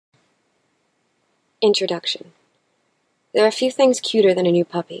Introduction. There are a few things cuter than a new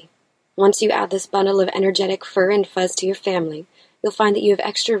puppy. Once you add this bundle of energetic fur and fuzz to your family, you'll find that you have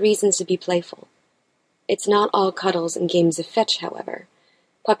extra reasons to be playful. It's not all cuddles and games of fetch, however.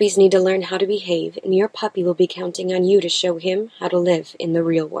 Puppies need to learn how to behave, and your puppy will be counting on you to show him how to live in the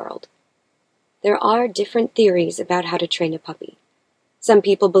real world. There are different theories about how to train a puppy. Some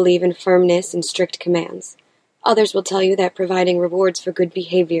people believe in firmness and strict commands. Others will tell you that providing rewards for good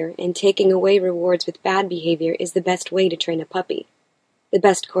behavior and taking away rewards with bad behavior is the best way to train a puppy. The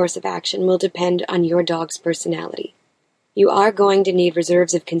best course of action will depend on your dog's personality. You are going to need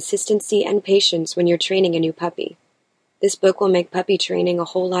reserves of consistency and patience when you're training a new puppy. This book will make puppy training a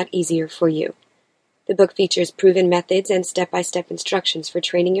whole lot easier for you. The book features proven methods and step-by-step instructions for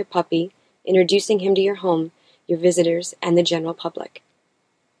training your puppy, introducing him to your home, your visitors, and the general public.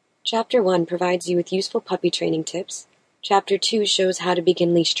 Chapter 1 provides you with useful puppy training tips. Chapter 2 shows how to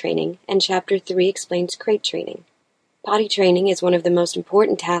begin leash training, and Chapter 3 explains crate training. Potty training is one of the most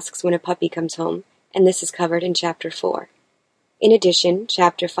important tasks when a puppy comes home, and this is covered in Chapter 4. In addition,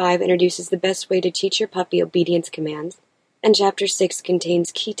 Chapter 5 introduces the best way to teach your puppy obedience commands, and Chapter 6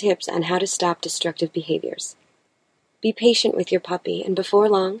 contains key tips on how to stop destructive behaviors. Be patient with your puppy, and before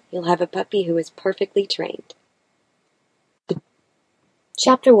long, you'll have a puppy who is perfectly trained.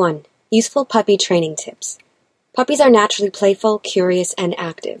 Chapter 1. Useful Puppy Training Tips. Puppies are naturally playful, curious, and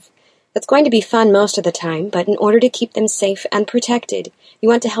active. That's going to be fun most of the time, but in order to keep them safe and protected, you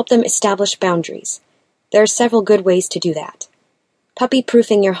want to help them establish boundaries. There are several good ways to do that.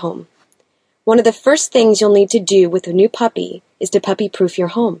 Puppy-proofing your home. One of the first things you'll need to do with a new puppy is to puppy-proof your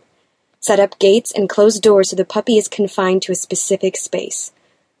home. Set up gates and close doors so the puppy is confined to a specific space.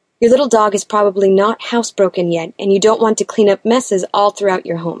 Your little dog is probably not housebroken yet, and you don't want to clean up messes all throughout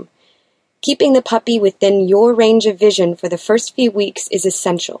your home. Keeping the puppy within your range of vision for the first few weeks is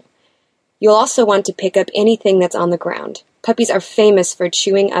essential. You'll also want to pick up anything that's on the ground. Puppies are famous for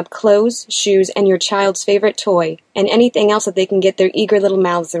chewing up clothes, shoes, and your child's favorite toy, and anything else that they can get their eager little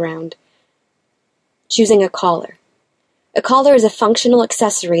mouths around. Choosing a collar. A collar is a functional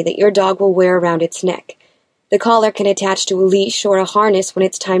accessory that your dog will wear around its neck. The collar can attach to a leash or a harness when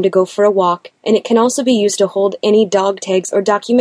it's time to go for a walk, and it can also be used to hold any dog tags or documents